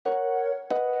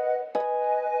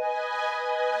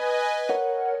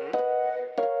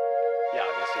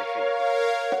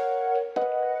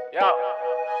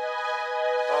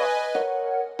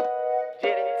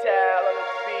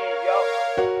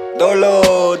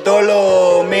Dolo,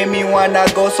 dolo, make me wanna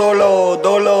go solo.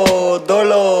 Dolo,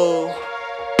 dolo.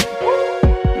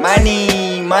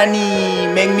 Money, money,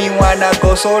 make me wanna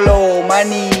go solo.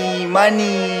 Money,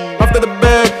 money. After the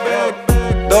bag.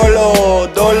 Dolo,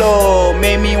 dolo,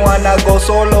 make me wanna go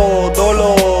solo.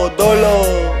 Dolo,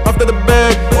 dolo. After the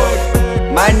bag.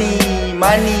 Money,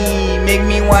 money, make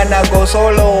me wanna go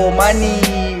solo.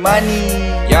 Money,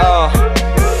 money. Yo.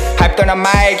 Hyped on the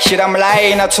mic, shit I'm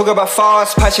lying, I took it by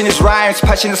force. Passionate rhymes,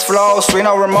 passionate flows, with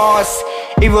no remorse.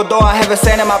 Even though I have a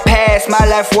sign in my past, my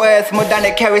life worth more than the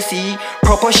currency.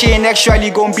 Proportion actually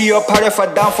gon' be a part of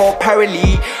a downfall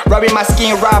apparently. Rubbing my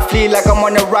skin roughly like I'm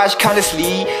on a rush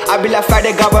countlessly. I be like fight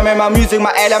the government, my music,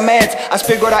 my elements. I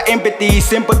speak without empathy,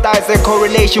 sympathize the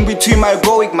correlation between my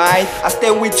egoic mind. I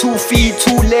stand with 2 feet,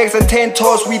 2 legs and 10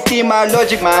 toes within my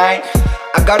logic mind.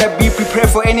 I gotta be prepared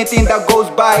for anything that goes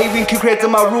by. Even crickets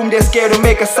in my room, they're scared to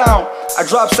make a sound. I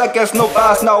drop seconds, no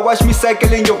bars. Now watch me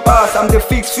cycle in your bars. I'm the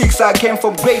fix, I came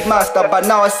from great master, but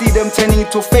now I see them turning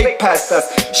into fake pastors.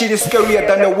 Shit is scarier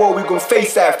than the war we gon'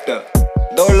 face after.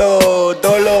 Dolo,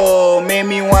 dolo, make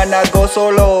me wanna go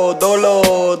solo.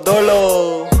 Dolo,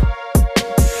 dolo.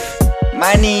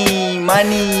 Money,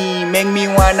 money, make me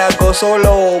wanna go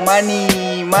solo.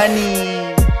 Money, money.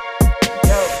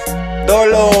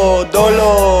 Dolo,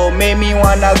 dolo, make me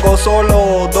wanna go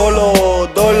solo. Dolo,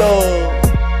 dolo.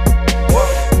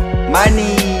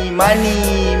 Money,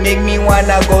 money, make me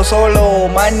wanna go solo.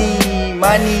 Money,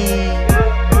 money.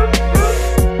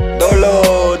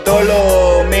 Dolo,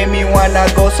 dolo, make me wanna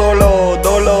go solo.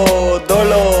 Dolo,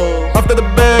 dolo. After the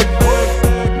bag.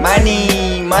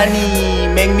 Money, money,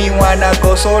 make me wanna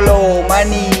go solo.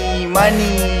 Money,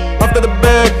 money. After the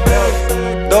bag.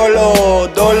 Dolo,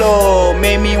 dolo,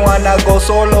 make me wanna go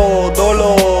solo.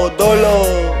 Dolo,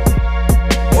 dolo.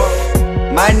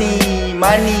 Money,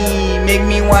 money, make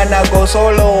me wanna go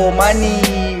solo.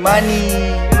 Money,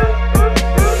 money.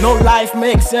 No life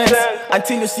makes sense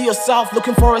until you see yourself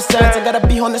looking for a sense. I gotta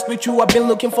be honest with you, I've been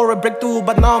looking for a breakthrough,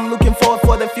 but now I'm looking forward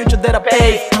for the future that I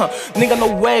paved. Nigga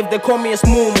no wave, they call me a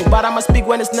smooth, but I'ma speak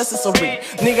when it's necessary.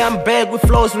 Nigga I'm bad with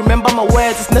flows, remember my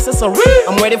words, it's necessary.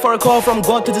 I'm waiting for a call from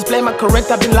God to display my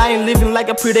correct. I've been lying, living like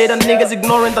a predator. Niggas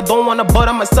ignorant, I don't wanna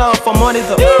bother myself, I'm on it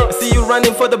though. I see you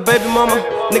running for the baby mama,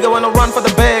 nigga wanna run for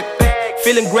the bag.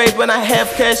 Feeling great when I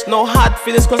have cash, no hard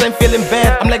feelings cause I'm feeling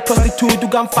bad. I'm like prostitute, you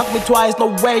can't fuck me twice,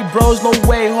 no way bros, no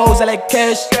way hoes, I like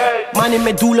cash. Money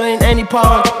medulla in any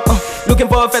pound, looking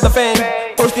for a feather fame.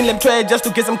 Posting them trade just to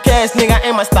get some cash, nigga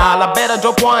ain't my style. I better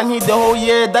drop one hit the whole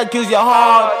year, that kills your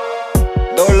heart.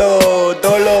 Dolo,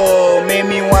 dolo, make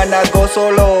me wanna go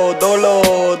solo.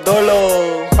 Dolo,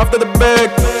 dolo. After the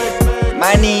bag.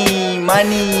 Money,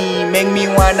 money, make me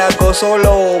wanna go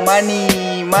solo.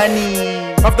 Money,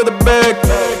 money. After the bag.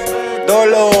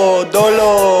 Dolo,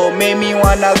 dolo, make me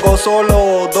wanna go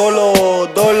solo. Dolo,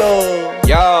 dolo.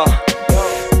 Yeah.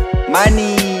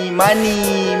 Money,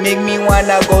 money, make me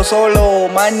wanna go solo.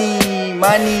 Money,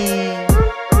 money.